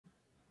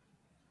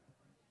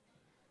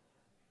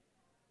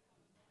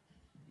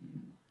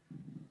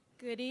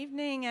Good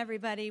evening,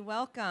 everybody.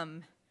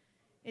 Welcome.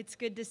 It's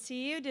good to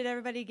see you. Did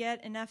everybody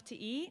get enough to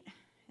eat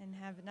and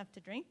have enough to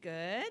drink?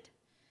 Good.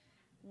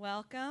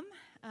 Welcome.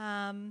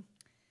 I'm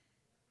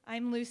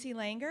Lucy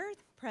Langer,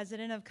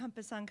 president of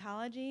Compass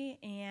Oncology,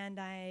 and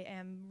I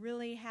am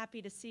really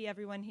happy to see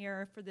everyone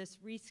here for this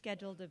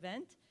rescheduled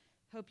event.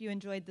 Hope you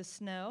enjoyed the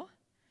snow.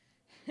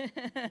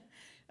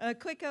 A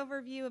quick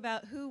overview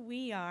about who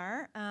we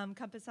are.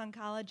 Compass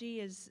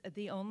Oncology is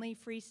the only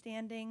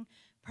freestanding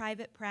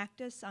private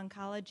practice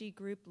oncology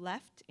group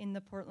left in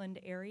the Portland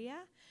area.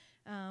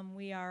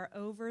 We are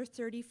over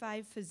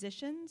 35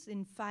 physicians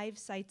in 5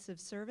 sites of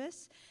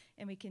service,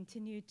 and we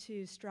continue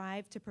to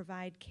strive to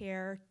provide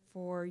care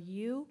for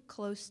you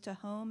close to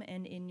home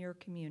and in your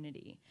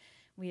community.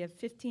 We have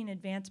 15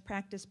 advanced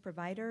practice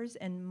providers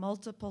and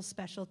multiple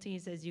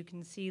specialties, as you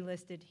can see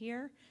listed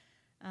here.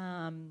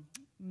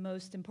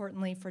 Most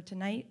importantly for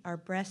tonight, our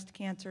breast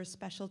cancer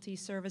specialty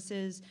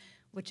services,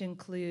 which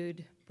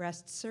include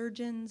breast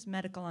surgeons,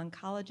 medical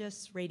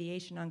oncologists,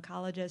 radiation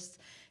oncologists,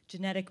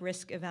 genetic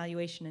risk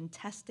evaluation and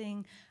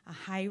testing, a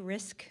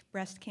high-risk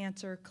breast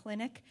cancer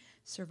clinic,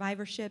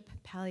 survivorship,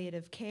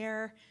 palliative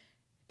care,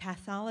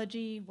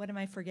 pathology. What am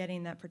I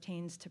forgetting that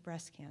pertains to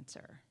breast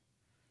cancer?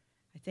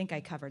 I think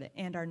I covered it.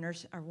 And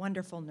our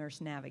wonderful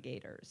nurse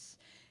navigators.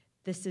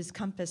 This is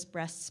Compass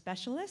Breast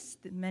Specialists.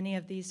 Many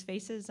of these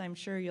faces I'm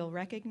sure you'll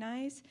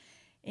recognize.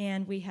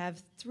 And we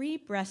have 3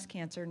 breast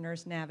cancer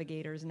nurse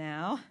navigators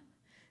now,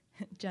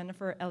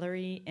 Jennifer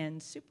Ellery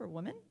and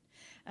Superwoman.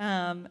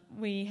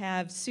 We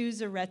have Sue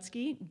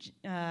Zaretsky,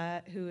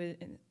 who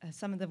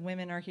some of the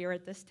women are here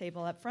at this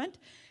table up front,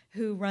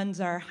 who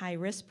runs our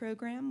high-risk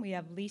program. We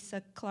have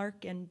Lisa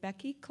Clark and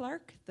Becky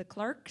Clark. The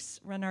Clarks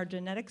run our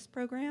genetics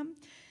program.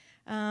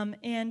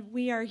 And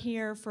we are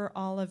here for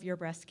all of your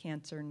breast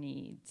cancer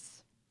needs.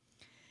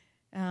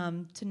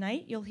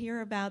 Tonight, you'll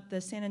hear about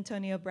the San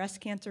Antonio Breast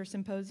Cancer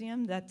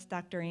Symposium. That's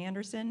Dr.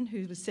 Anderson,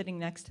 who was sitting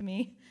next to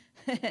me.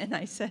 And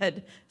I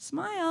said,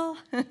 smile.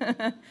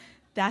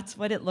 That's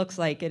what it looks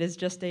like. It is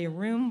just a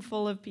room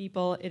full of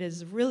people. It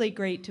is really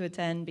great to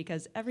attend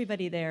because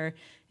everybody there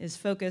is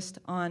focused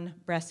on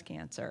breast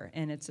cancer.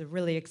 And it's a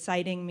really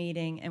exciting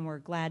meeting, and we're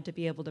glad to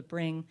be able to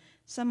bring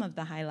some of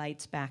the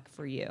highlights back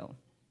for you.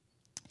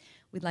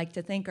 We'd like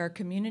to thank our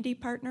community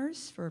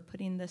partners for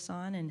putting this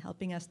on and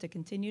helping us to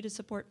continue to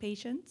support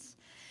patients.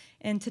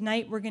 And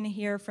tonight we're going to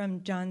hear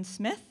from John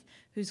Smith,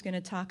 who's going to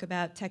talk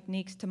about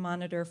techniques to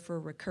monitor for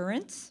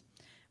recurrence.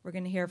 We're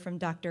going to hear from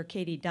Dr.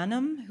 Katie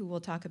Dunham, who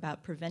will talk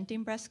about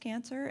preventing breast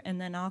cancer.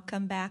 And then I'll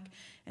come back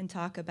and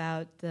talk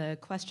about the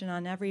question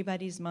on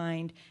everybody's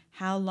mind,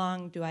 how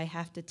long do I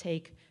have to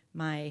take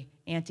my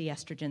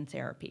anti-estrogen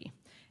therapy?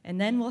 And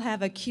then we'll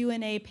have a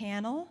Q&A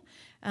panel.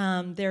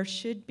 There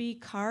should be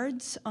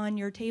cards on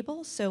your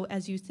table, so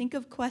as you think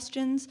of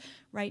questions,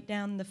 write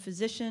down the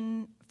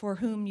physician for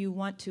whom you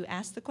want to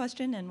ask the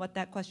question and what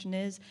that question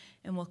is,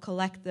 and we'll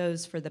collect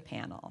those for the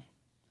panel.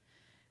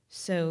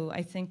 So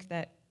I think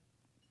that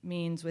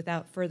means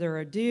without further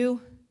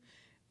ado,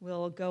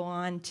 we'll go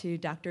on to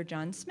Dr.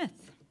 John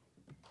Smith.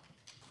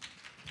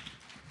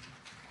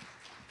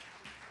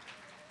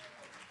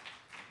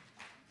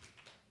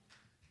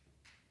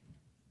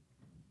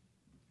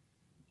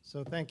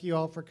 So thank you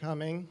all for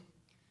coming.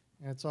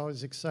 And it's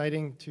always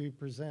exciting to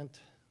present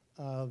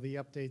the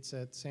updates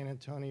at San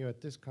Antonio at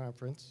this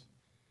conference.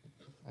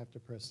 I have to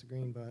press the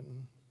green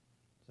button.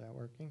 Is that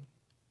working?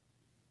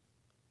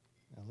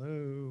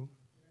 Hello?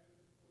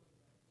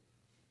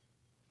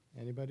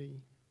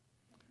 Anybody?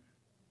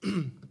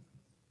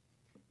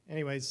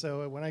 Anyway,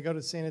 so when I go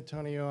to San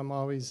Antonio, I'm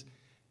always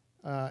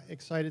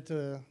excited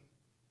to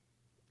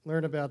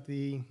learn about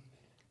the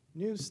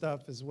new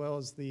stuff as well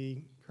as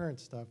the current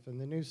stuff. And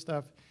the new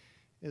stuff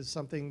is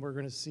something we're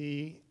going to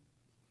see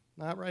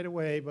not right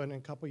away, but in a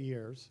couple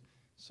years.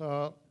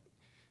 So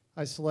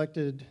I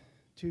selected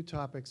 2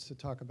 topics to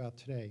talk about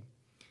today.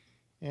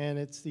 And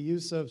it's the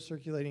use of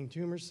circulating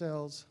tumor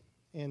cells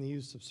and the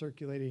use of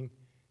circulating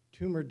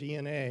tumor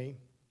DNA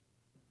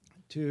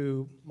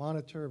to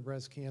monitor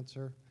breast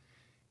cancer,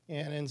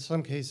 and in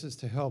some cases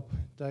to help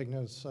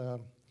diagnose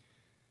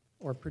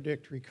or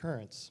predict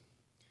recurrence.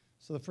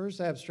 So the first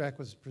abstract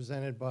was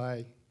presented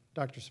by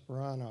Dr.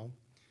 Sperano,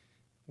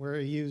 where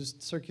he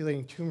used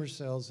circulating tumor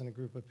cells in a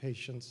group of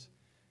patients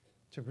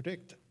to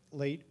predict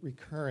late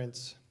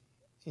recurrence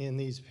in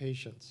these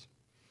patients.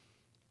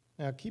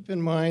 Now keep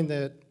in mind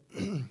that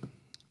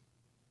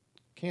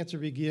cancer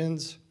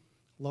begins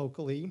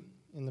locally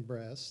in the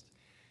breast,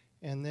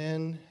 and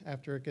then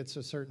after it gets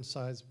a certain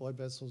size, blood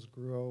vessels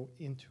grow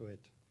into it.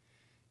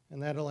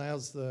 And that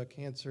allows the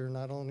cancer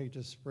not only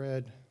to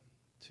spread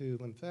to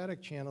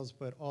lymphatic channels,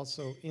 but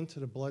also into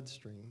the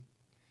bloodstream.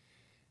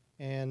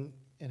 And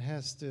it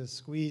has to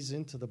squeeze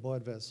into the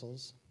blood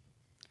vessels.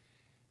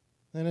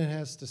 Then it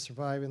has to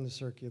survive in the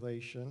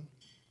circulation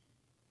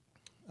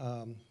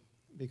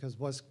because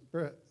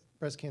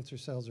breast cancer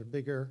cells are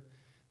bigger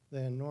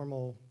than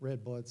normal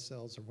red blood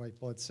cells or white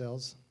blood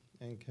cells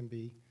and can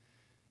be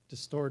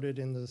distorted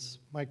in this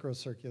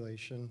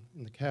microcirculation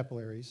in the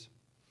capillaries.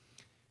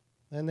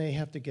 Then they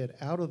have to get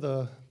out of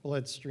the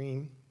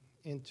bloodstream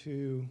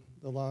into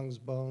the lungs,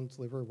 bones,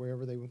 liver,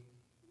 wherever they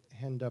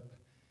end up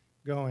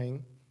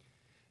going.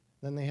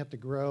 Then they have to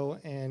grow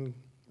and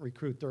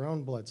recruit their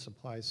own blood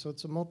supply. So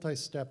it's a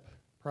multi-step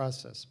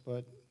process,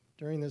 but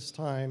during this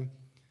time,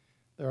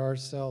 there are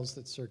cells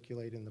that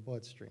circulate in the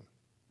bloodstream.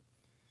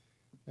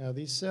 Now,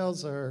 these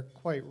cells are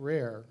quite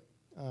rare,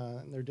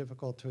 and they're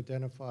difficult to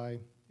identify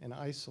and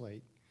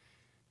isolate.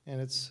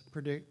 And it's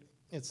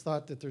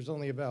thought that there's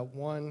only about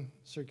one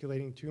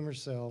circulating tumor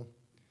cell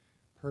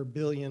per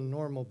billion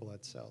normal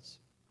blood cells.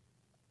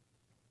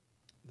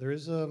 There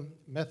is a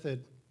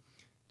method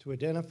to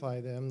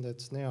identify them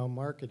that's now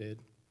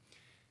marketed,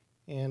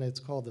 and it's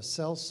called the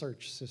cell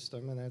search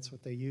system, and that's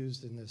what they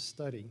used in this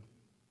study.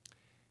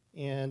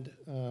 And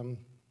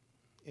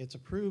it's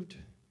approved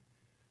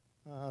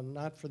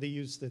not for the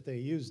use that they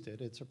used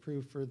it. It's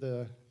approved for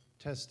the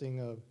testing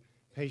of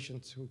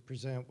patients who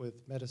present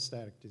with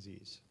metastatic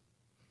disease.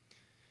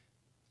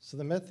 So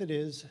the method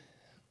is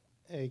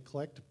they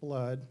collect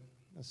blood,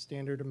 a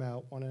standard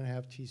amount,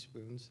 1.5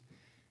 teaspoons,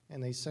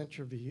 and they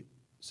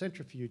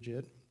centrifuge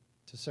it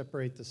to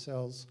separate the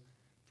cells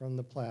from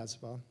the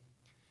plasma.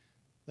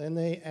 Then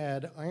they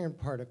add iron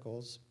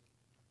particles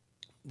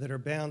that are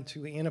bound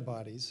to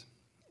antibodies,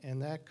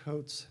 and that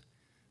coats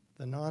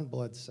the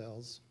non-blood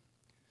cells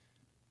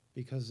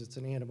because it's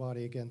an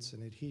antibody against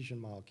an adhesion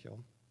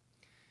molecule.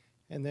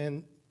 And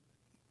then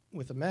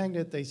with a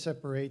magnet, they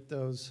separate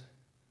those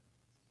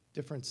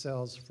different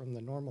cells from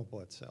the normal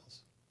blood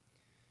cells.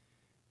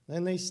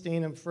 Then they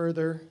stain them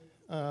further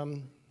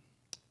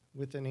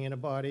with an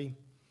antibody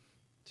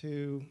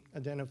to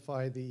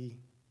identify the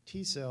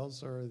T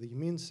cells or the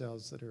immune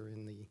cells that are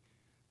in the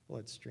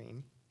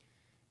bloodstream.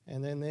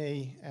 And then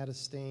they add a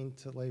stain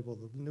to label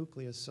the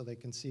nucleus so they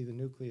can see the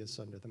nucleus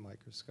under the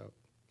microscope.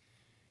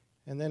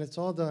 And then it's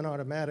all done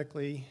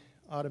automatically,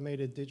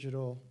 automated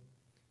digital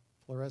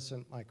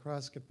fluorescent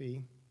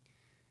microscopy,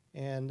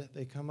 and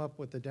they come up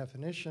with the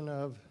definition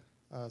of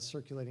a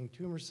circulating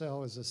tumor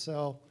cell as a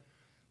cell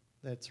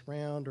that's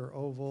round or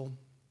oval.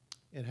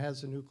 It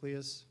has a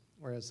nucleus,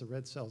 whereas the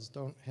red cells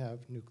don't have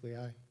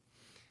nuclei.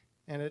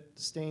 And it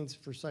stains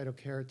for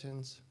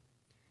cytokeratins,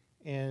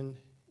 and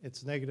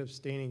it's negative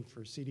staining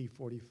for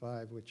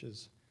CD45, which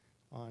is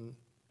on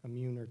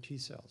immune or T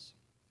cells.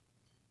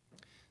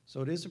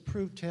 So it is an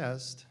approved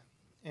test,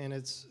 and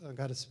it's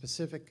got a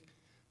specific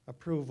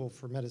approval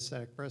for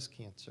metastatic breast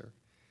cancer.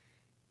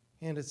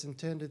 And it's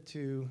intended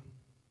to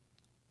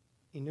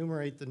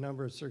enumerate the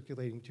number of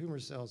circulating tumor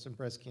cells in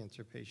breast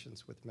cancer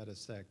patients with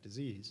metastatic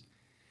disease.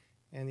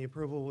 And the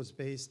approval was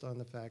based on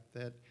the fact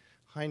that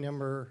high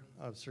number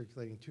of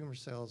circulating tumor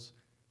cells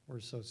were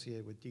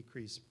associated with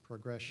decreased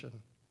progression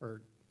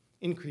or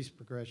increased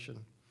progression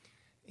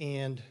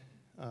and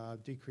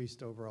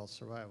decreased overall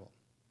survival.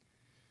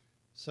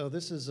 So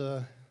this is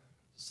a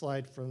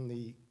slide from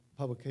the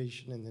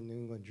publication in the New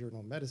England Journal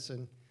of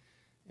Medicine.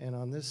 And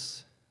on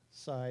this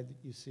side,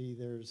 you see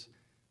there's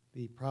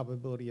the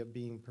probability of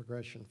being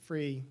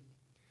progression-free.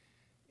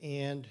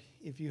 And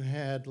if you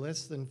had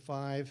less than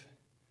 5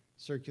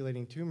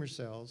 circulating tumor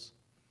cells,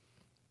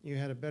 you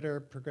had a better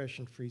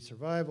progression-free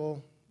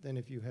survival than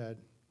if you had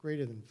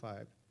greater than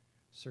 5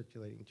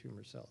 circulating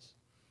tumor cells.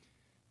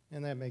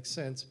 And that makes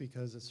sense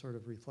because it sort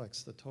of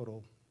reflects the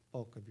total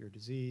bulk of your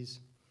disease.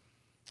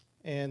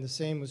 And the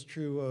same was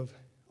true of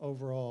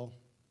overall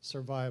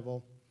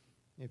survival.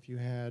 If you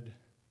had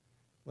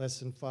less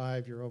than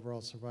 5, your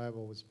overall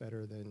survival was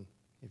better than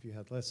if you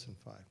had less than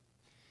 5.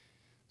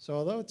 So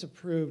although it's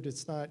approved,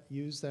 it's not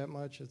used that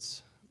much.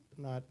 It's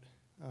not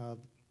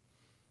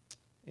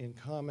in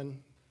common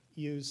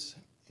use,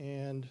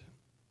 and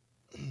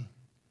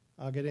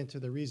I'll get into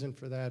the reason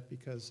for that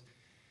because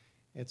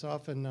it's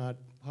often not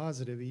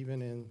positive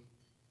even in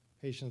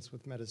patients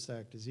with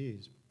metastatic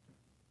disease.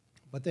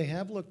 But they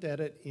have looked at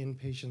it in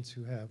patients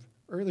who have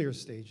earlier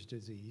stage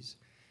disease,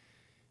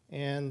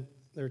 and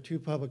there are 2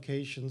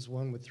 publications,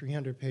 one with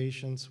 300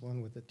 patients,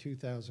 one with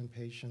 2,000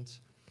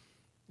 patients.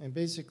 And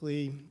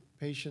basically,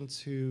 patients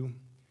who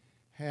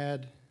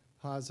had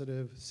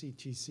positive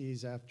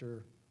CTCs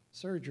after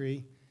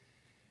surgery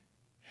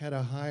had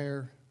a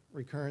higher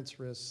recurrence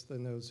risk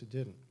than those who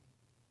didn't.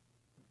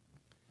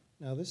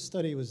 Now, this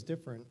study was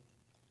different.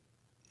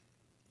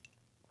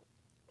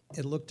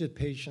 It looked at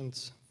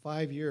patients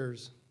 5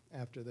 years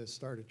after they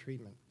started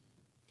treatment.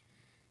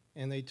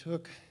 And they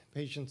took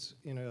patients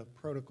in a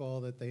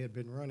protocol that they had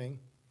been running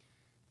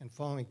and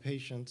following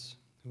patients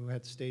who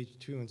had stage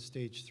 2 and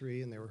stage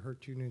 3, and they were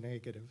HER2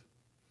 negative.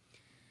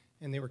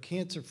 And they were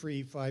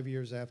cancer-free 5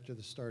 years after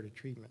the start of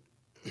treatment.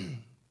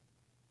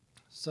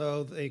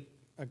 So they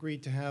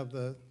agreed to have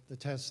the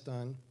test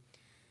done,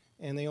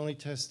 and they only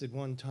tested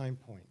one time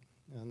point.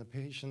 And the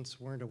patients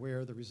weren't aware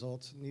of the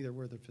results, neither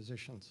were the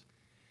physicians.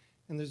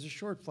 And there's a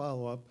short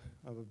follow-up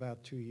of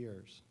about 2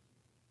 years.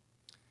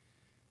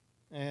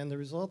 And the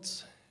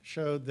results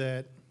showed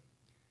that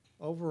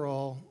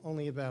overall,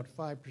 only about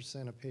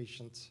 5% of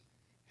patients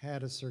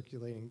had a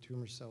circulating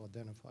tumor cell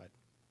identified.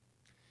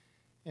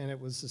 And it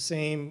was the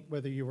same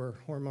whether you were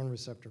hormone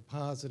receptor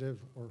positive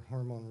or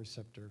hormone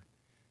receptor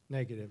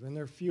negative. And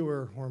there are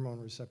fewer hormone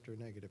receptor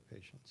negative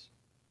patients.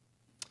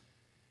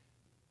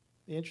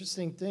 The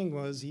interesting thing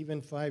was,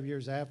 even 5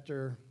 years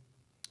after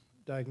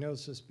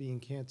diagnosis being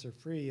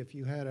cancer-free, if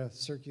you had a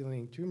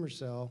circulating tumor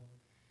cell,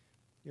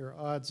 your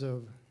odds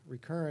of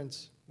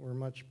recurrence were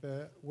much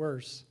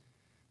worse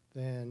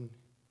than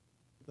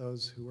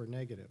those who were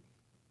negative.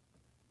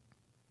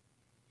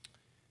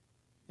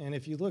 And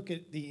if you look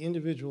at the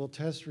individual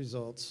test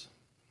results,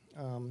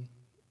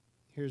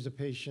 here's a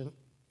patient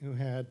who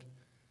had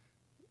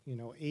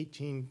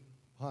 18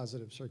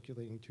 positive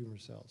circulating tumor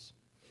cells.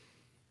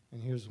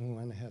 And here's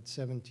one that had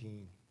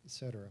 17, et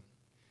cetera.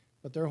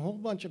 But there are a whole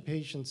bunch of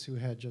patients who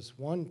had just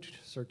one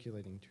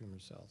circulating tumor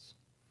cells,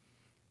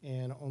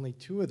 and only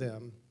 2 of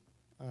them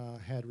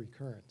had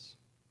recurrence,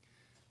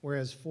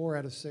 whereas 4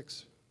 out of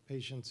 6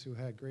 patients who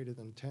had greater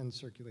than 10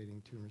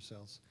 circulating tumor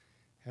cells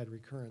had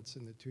recurrence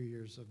in the 2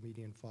 years of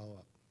median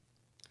follow-up.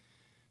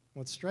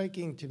 What's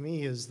striking to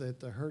me is that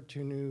the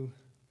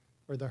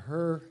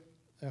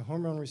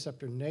hormone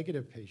receptor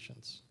negative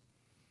patients,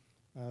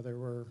 there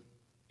were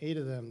 8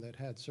 of them that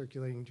had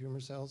circulating tumor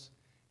cells,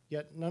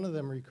 yet none of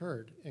them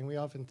recurred. And we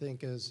often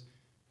think as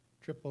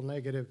triple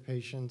negative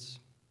patients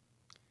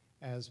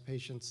as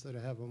patients that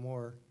have a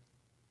more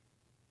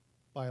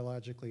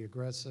biologically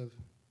aggressive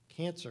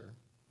cancer,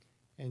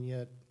 and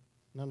yet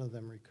none of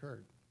them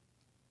recurred.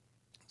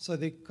 So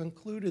they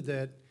concluded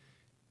that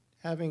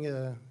having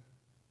a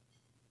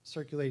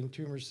circulating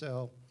tumor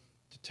cell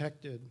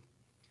detected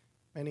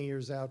many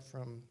years out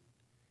from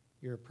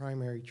your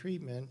primary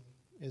treatment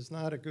is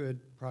not a good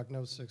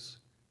prognosis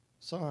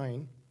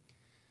sign,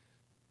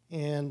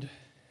 and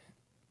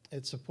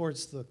it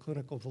supports the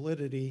clinical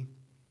validity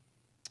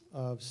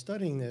of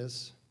studying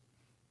this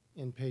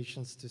in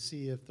patients to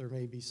see if there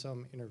may be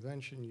some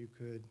intervention you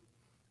could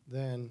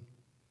then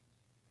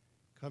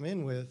come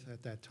in with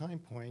at that time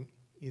point,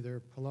 either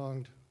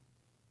prolonged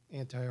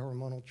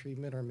anti-hormonal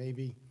treatment or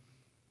maybe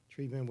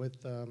treatment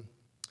with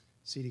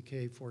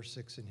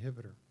CDK4/6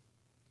 inhibitor.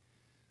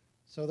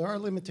 So there are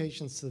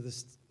limitations to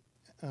this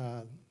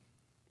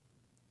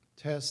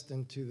test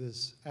and to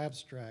this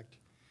abstract.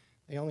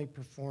 They only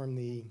perform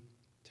the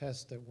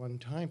test at one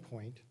time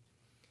point,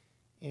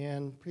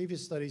 and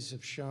previous studies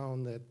have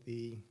shown that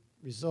the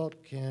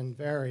result can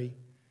vary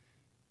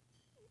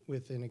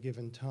within a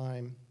given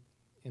time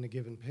in a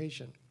given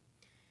patient.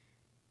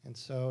 And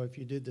so if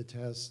you did the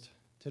test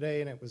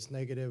today and it was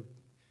negative,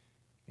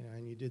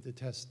 and you did the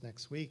test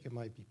next week, it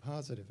might be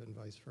positive and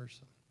vice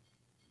versa.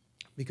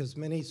 Because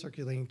many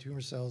circulating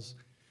tumor cells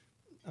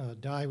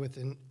die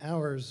within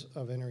hours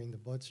of entering the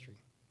bloodstream.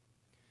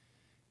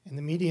 And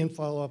the median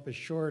follow-up is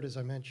short, as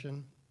I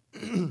mentioned,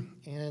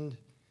 and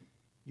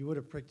you would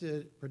have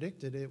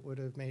predicted it would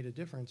have made a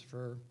difference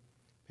for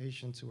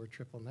patients who were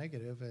triple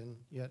negative, and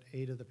yet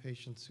 8 of the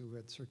patients who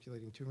had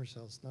circulating tumor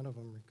cells, none of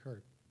them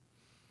recurred.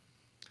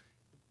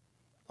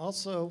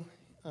 Also,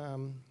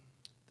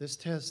 this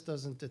test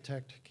doesn't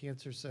detect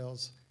cancer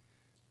cells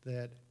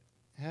that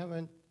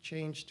haven't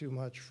changed too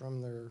much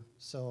from their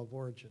cell of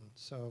origin.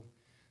 So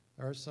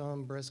there are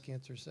some breast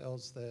cancer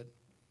cells that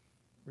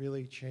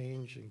really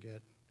change and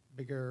get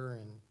bigger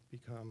and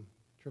become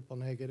triple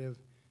negative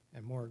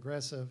and more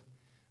aggressive,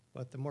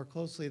 but the more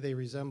closely they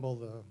resemble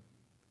the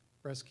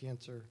breast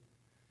cancer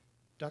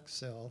duct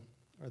cell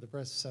or the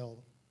breast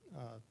cell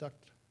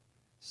duct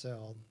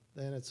cell,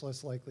 then it's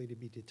less likely to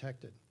be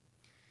detected.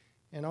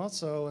 And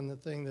also, and the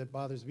thing that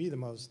bothers me the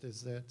most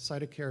is that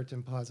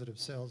cytokeratin positive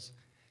cells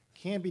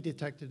can be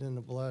detected in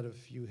the blood of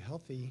few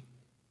healthy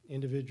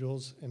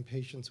individuals and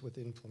patients with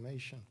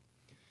inflammation.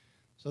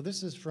 So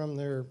this is from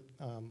their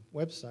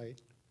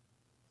website.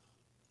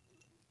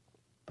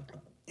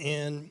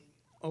 And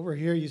over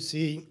here you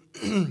see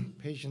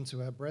patients who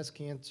have breast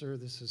cancer.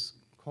 This is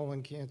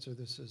colon cancer.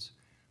 This is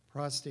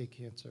prostate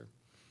cancer.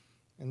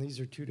 And these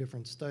are 2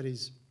 different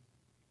studies.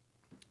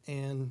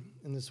 And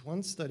in this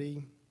one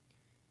study,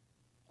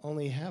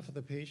 only half of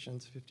the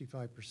patients,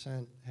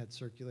 55%, had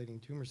circulating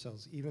tumor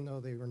cells, even though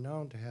they were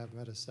known to have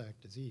metastatic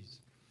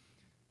disease.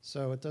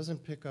 So it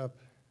doesn't pick up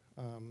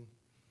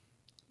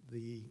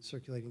the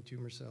circulating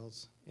tumor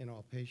cells in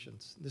all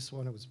patients. This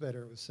one, it was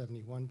better, it was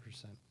 71%.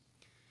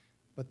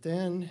 But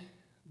then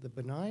the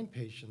benign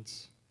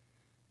patients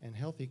and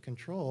healthy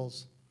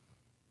controls,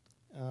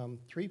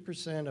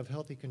 3% of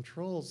healthy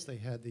controls, they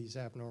had these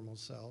abnormal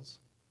cells.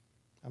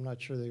 I'm not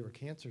sure they were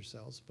cancer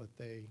cells, but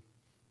they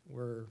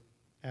were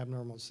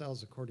abnormal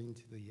cells according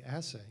to the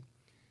assay.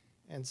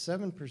 And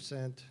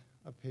 7%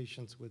 of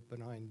patients with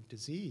benign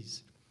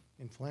disease,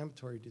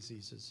 inflammatory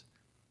diseases,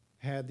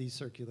 had these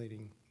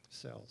circulating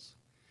cells.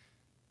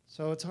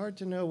 So it's hard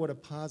to know what a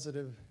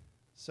positive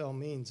cell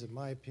means, in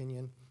my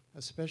opinion,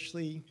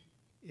 especially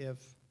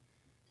if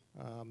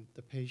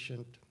the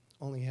patient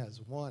only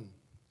has one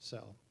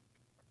cell.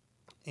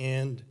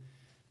 And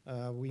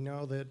we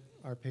know that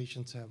our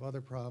patients have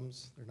other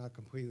problems. They're not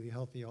completely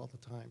healthy all the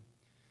time.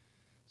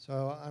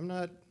 So I'm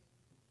not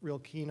real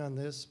keen on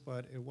this,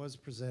 but it was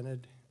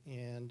presented,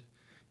 and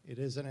it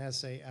is an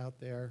assay out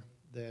there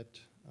that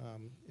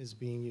is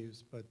being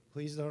used. But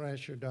please don't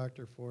ask your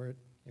doctor for it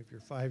if you're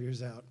 5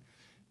 years out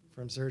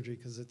from surgery,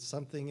 because it's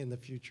something in the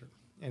future,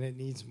 and it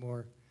needs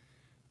more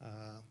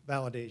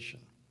validation.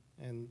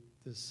 And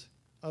this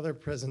other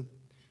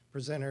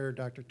presenter,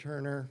 Dr.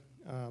 Turner,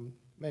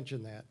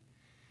 mentioned that.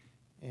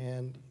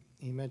 And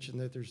he mentioned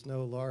that there's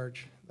no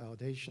large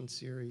validation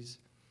series,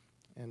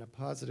 and a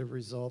positive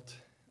result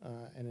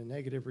and a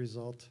negative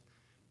result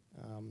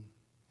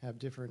have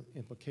different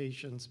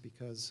implications,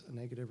 because a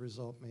negative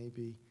result may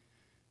be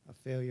a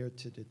failure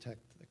to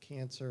detect the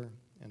cancer,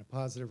 and a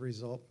positive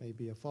result may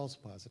be a false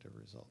positive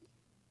result.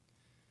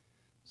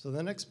 So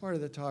the next part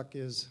of the talk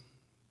is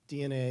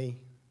DNA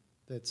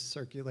that's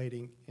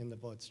circulating in the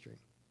bloodstream.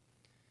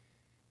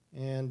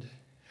 And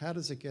how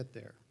does it get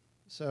there?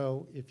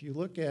 So if you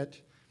look at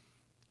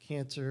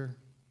cancer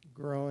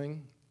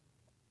growing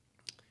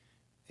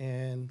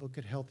and look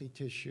at healthy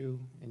tissue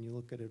and you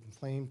look at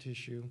inflamed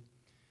tissue,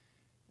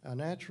 a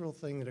natural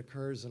thing that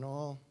occurs in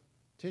all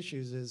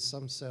tissues is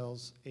some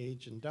cells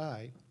age and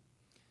die.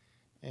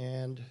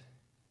 And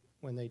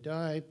when they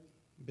die,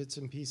 bits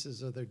and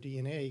pieces of their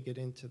DNA get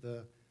into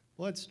the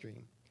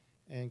bloodstream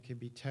and can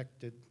be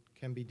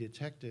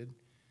detected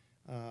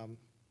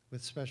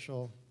with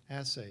special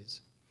assays.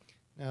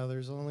 Now,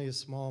 there's only a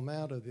small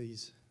amount of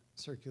these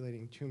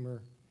circulating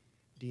tumor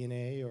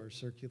DNA or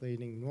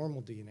circulating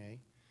normal DNA,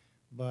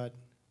 but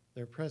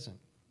they're present.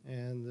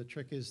 And the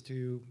trick is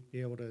to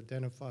be able to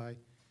identify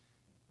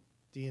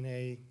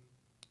DNA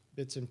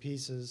bits and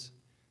pieces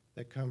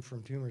that come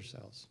from tumor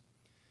cells.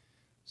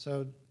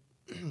 So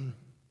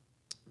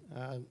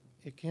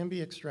it can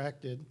be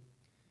extracted,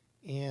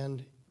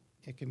 and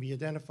it can be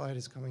identified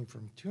as coming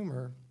from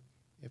tumor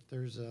if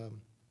there's a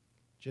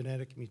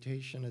genetic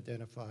mutation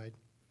identified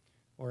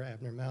or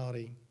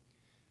abnormality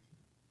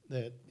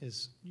that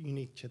is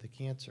unique to the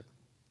cancer.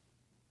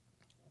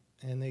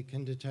 And they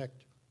can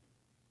detect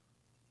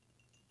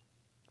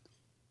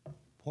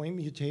point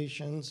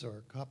mutations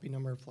or copy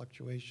number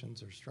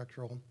fluctuations or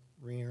structural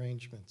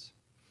rearrangements.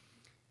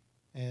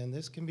 And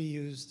this can be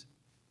used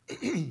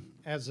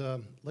as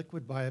a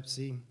liquid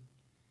biopsy,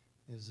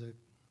 is a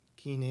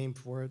key name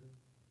for it.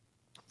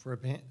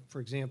 For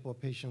example, a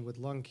patient with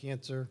lung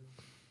cancer,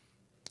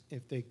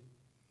 if they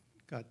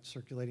got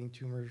circulating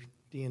tumor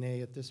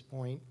DNA at this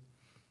point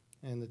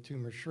and the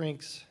tumor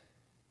shrinks,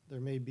 there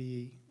may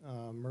be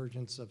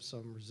emergence of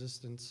some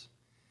resistance,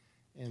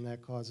 and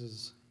that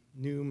causes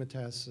new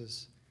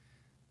metastasis.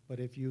 But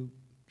if you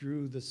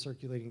drew the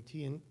circulating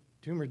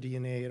tumor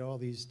DNA at all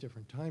these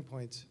different time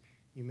points,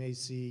 you may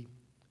see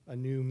a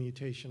new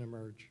mutation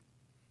emerge.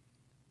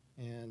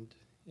 And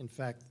in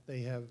fact,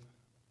 they have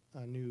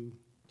a new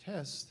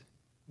test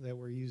that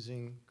we're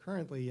using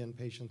currently in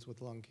patients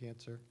with lung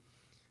cancer,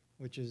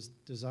 which is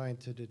designed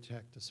to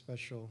detect a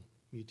special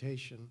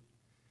mutation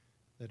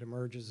that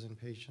emerges in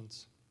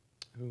patients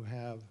who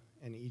have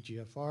an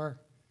EGFR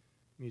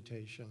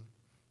mutation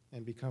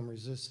and become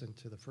resistant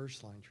to the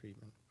first-line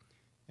treatment.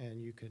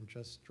 And you can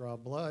just draw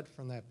blood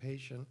from that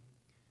patient,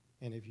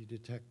 and if you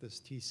detect this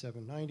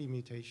T790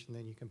 mutation,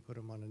 then you can put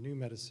them on a new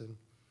medicine,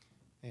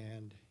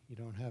 and you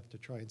don't have to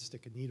try and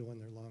stick a needle in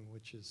their lung,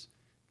 which is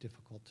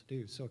difficult to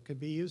do. So it could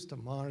be used to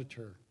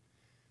monitor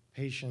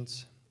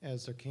patients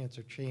as their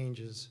cancer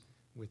changes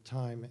with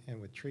time and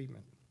with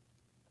treatment.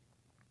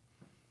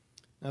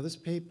 Now, this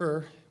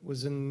paper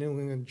was in the New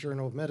England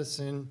Journal of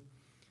Medicine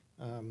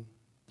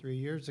 3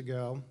 years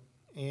ago,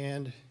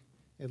 and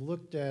it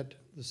looked at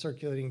the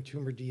circulating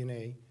tumor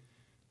DNA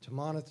to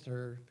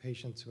monitor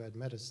patients who had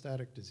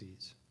metastatic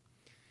disease.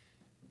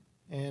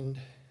 And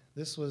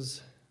this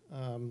was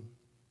the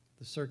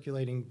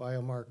circulating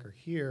biomarker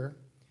here,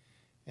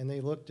 and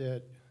they looked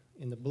at,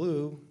 in the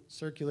blue,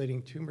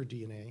 circulating tumor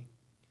DNA,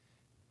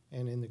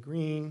 and in the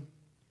green,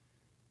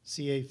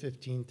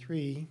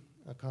 CA15-3,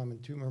 a common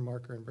tumor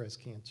marker in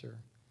breast cancer,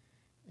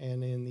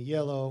 and in the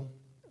yellow,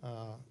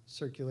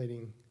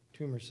 circulating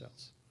tumor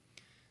cells.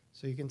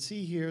 So you can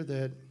see here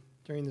that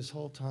during this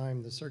whole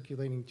time, the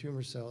circulating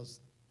tumor cells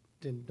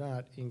did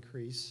not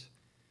increase.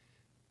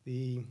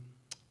 The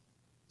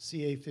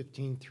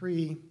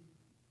CA15-3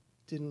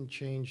 didn't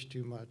change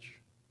too much,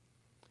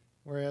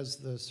 whereas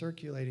the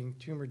circulating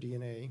tumor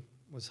DNA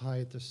was high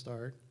at the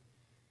start,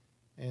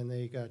 and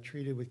they got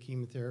treated with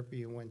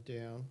chemotherapy and went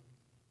down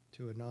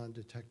to a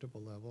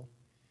non-detectable level.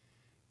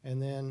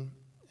 And then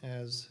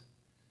as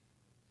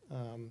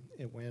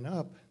it went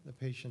up, the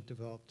patient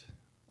developed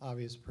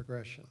obvious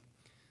progression.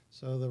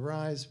 So the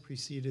rise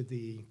preceded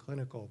the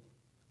clinical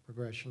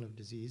progression of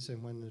disease,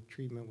 and when the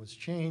treatment was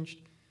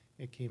changed,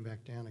 it came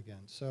back down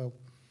again. So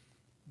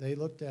they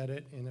looked at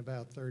it in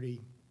about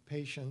 30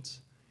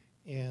 patients,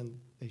 and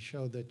they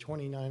showed that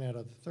 29 out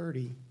of the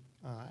 30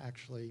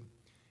 actually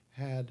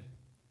had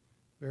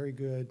very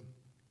good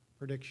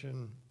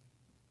prediction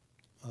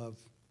of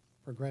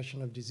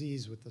progression of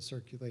disease with the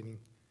circulating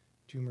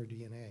tumor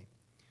DNA.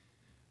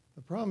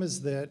 The problem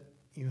is that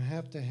you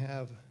have to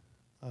have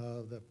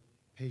the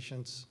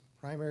patient's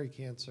primary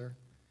cancer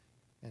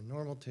and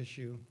normal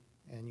tissue,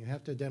 and you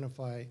have to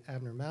identify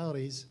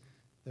abnormalities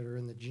that are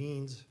in the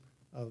genes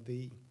of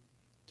the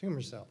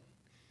tumor cell.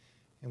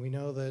 And we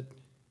know that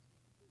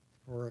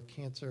for a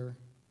cancer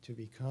to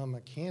become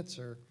a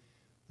cancer,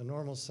 the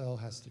normal cell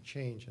has to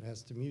change. It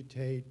has to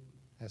mutate,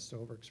 has to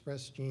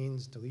overexpress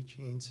genes, delete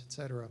genes, et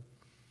cetera.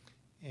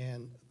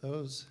 And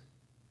those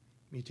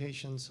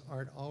mutations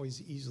aren't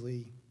always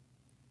easily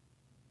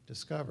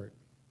discovered.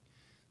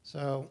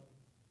 So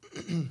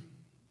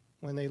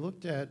when they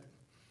looked at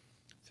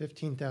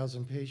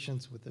 15,000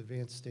 patients with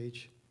advanced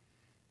stage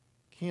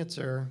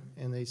cancer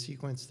and they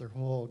sequenced their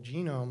whole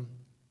genome,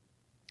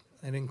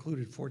 it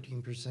included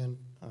 14%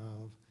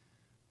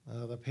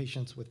 of the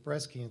patients with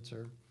breast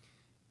cancer,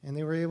 and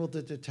they were able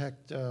to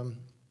detect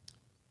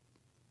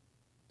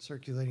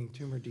circulating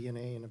tumor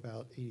DNA in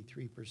about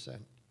 83%.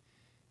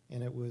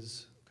 And it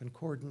was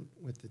concordant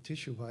with the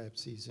tissue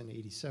biopsies in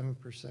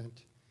 87%,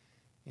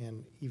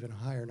 and even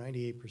higher,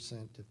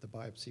 98%, if the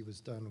biopsy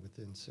was done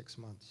within 6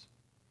 months.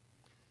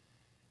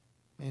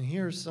 And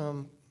here are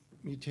some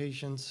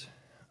mutations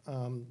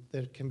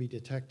that can be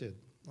detected.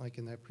 Like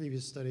in that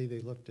previous study,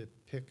 they looked at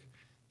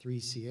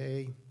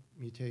PIK3CA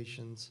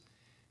mutations,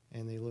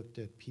 and they looked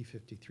at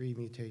P53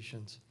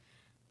 mutations.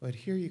 But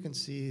here you can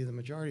see the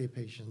majority of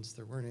patients,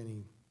 there weren't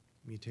any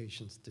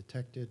mutations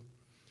detected.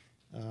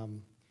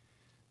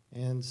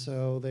 And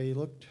so they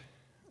looked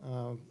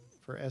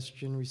for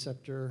estrogen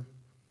receptor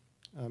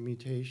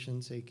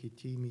mutations,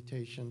 AKT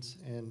mutations,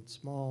 and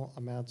small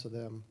amounts of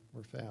them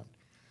were found.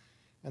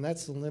 And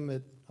that's the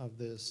limit of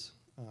this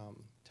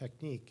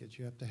technique, is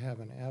you have to have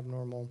an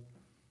abnormal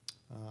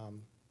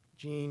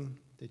gene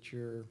that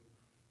you're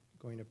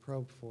going to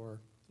probe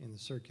for in the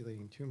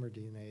circulating tumor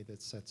DNA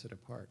that sets it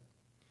apart.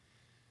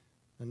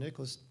 Now,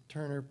 Nicholas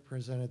Turner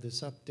presented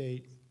this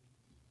update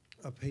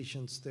of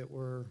patients that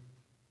were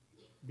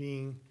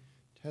being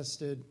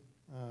tested.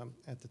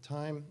 At the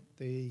time,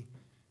 they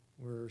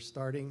were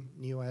starting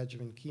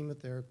neoadjuvant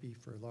chemotherapy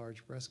for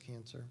large breast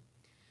cancer,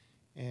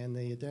 and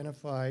they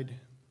identified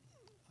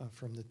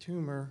from the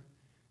tumor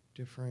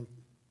different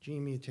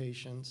gene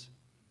mutations,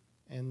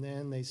 and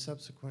then they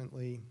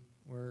subsequently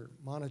were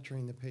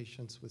monitoring the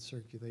patients with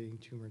circulating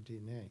tumor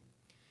DNA.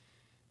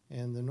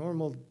 And the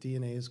normal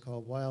DNA is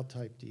called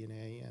wild-type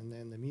DNA, and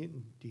then the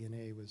mutant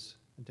DNA was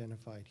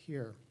identified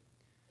here.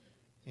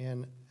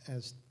 And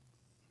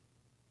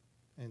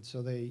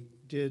so they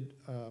did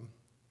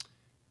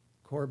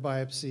core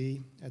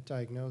biopsy at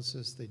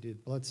diagnosis, they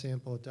did blood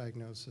sample at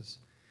diagnosis,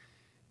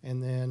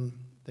 and then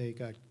they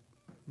got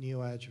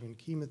neoadjuvant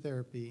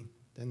chemotherapy,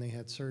 then they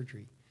had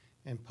surgery.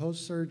 And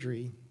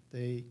post-surgery,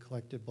 they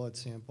collected blood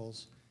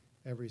samples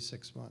every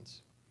 6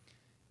 months.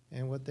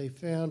 And what they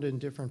found in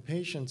different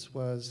patients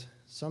was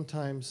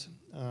sometimes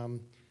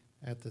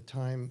at the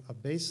time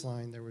of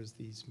baseline, there was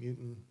these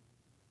mutant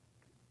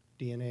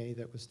DNA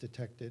that was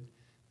detected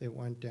that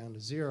went down to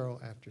 0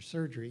 after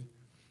surgery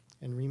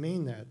and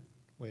remained that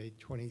way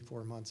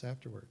 24 months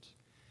afterwards.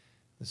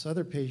 This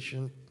other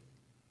patient,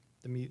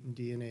 the mutant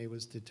DNA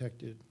was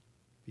detected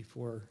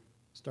before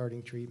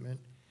starting treatment,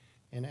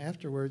 and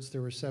afterwards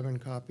there were 7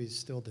 copies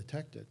still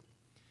detected.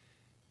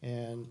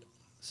 And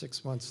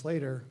 6 months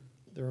later,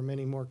 there were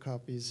many more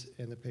copies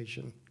and the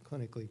patient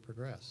clinically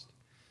progressed.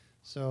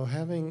 So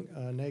having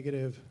a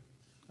negative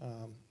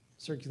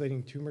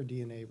circulating tumor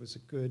DNA was a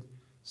good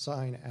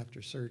sign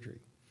after surgery.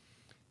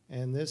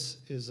 And this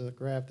is a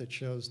graph that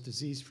shows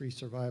disease-free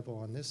survival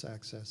on this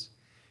axis.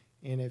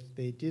 And if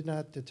they did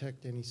not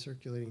detect any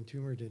circulating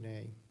tumor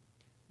DNA,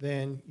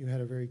 then you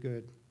had a very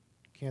good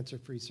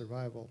cancer-free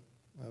survival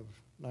of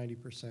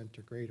 90%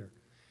 or greater.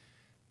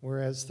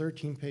 Whereas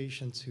 13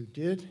 patients who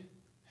did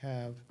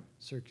have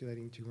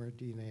circulating tumor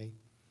DNA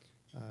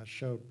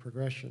showed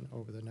progression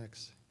over the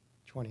next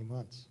 20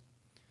 months.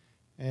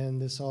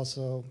 And this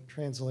also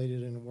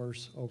translated in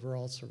worse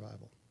overall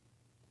survival.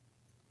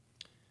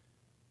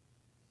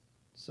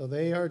 So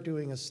they are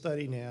doing a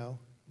study now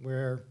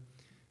where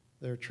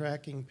they're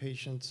tracking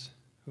patients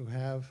who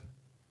have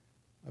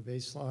a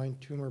baseline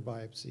tumor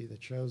biopsy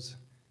that shows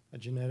a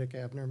genetic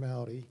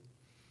abnormality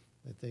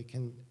that they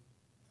can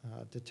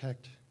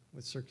detect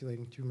with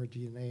circulating tumor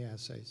DNA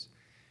assays.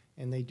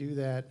 And they do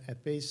that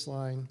at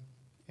baseline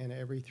and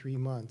every 3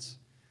 months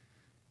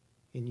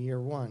in year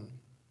 1.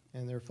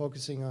 And they're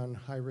focusing on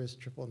high-risk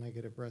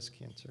triple-negative breast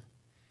cancer.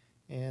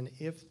 And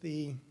if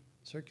the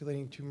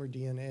circulating tumor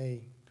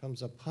DNA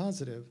comes up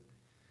positive,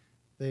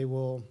 they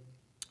will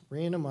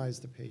randomize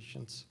the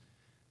patients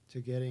to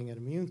getting an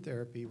immune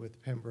therapy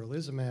with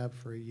pembrolizumab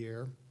for a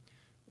year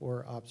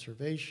or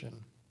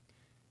observation.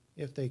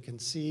 If they can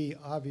see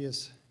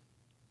obvious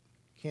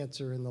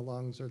cancer in the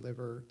lungs or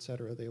liver, et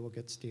cetera, they will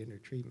get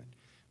standard treatment.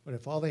 But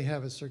if all they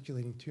have is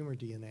circulating tumor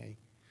DNA,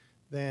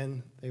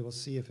 then they will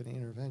see if an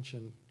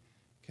intervention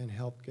can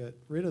help get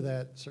rid of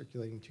that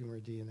circulating tumor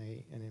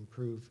DNA and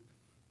improve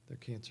their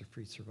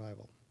cancer-free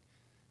survival.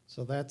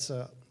 So that's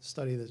a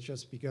study that's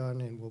just begun,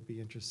 and we'll be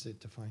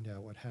interested to find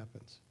out what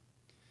happens.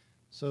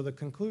 So the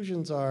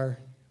conclusions are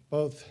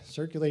both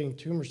circulating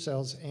tumor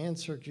cells and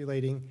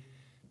circulating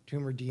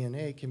tumor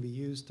DNA can be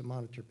used to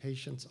monitor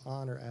patients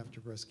on or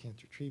after breast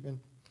cancer treatment.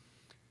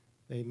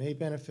 They may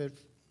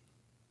benefit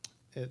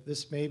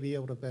this may be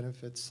able to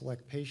benefit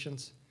select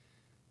patients,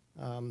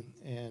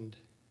 and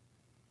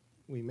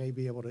we may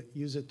be able to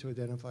use it to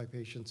identify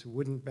patients who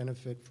wouldn't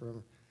benefit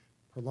from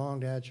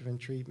prolonged adjuvant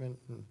treatment,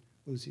 and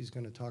Lucy's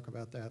going to talk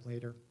about that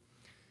later.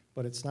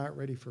 But it's not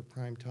ready for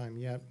prime time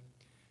yet.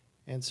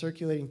 And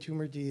circulating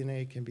tumor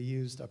DNA can be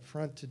used up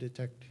front to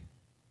detect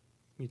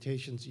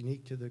mutations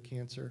unique to the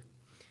cancer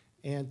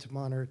and to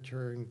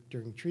monitor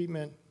during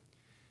treatment,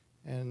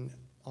 and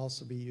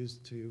also be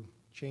used to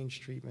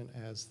change treatment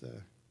as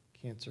the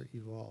cancer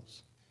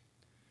evolves.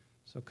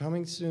 So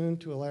coming soon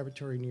to a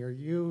laboratory near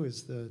you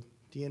is the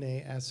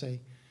DNA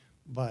assay,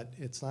 but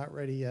it's not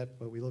ready yet,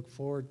 but we look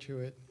forward to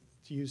its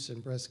use in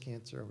breast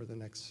cancer over the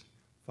next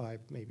 5,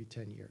 maybe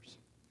 10 years.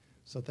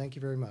 So thank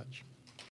you very much.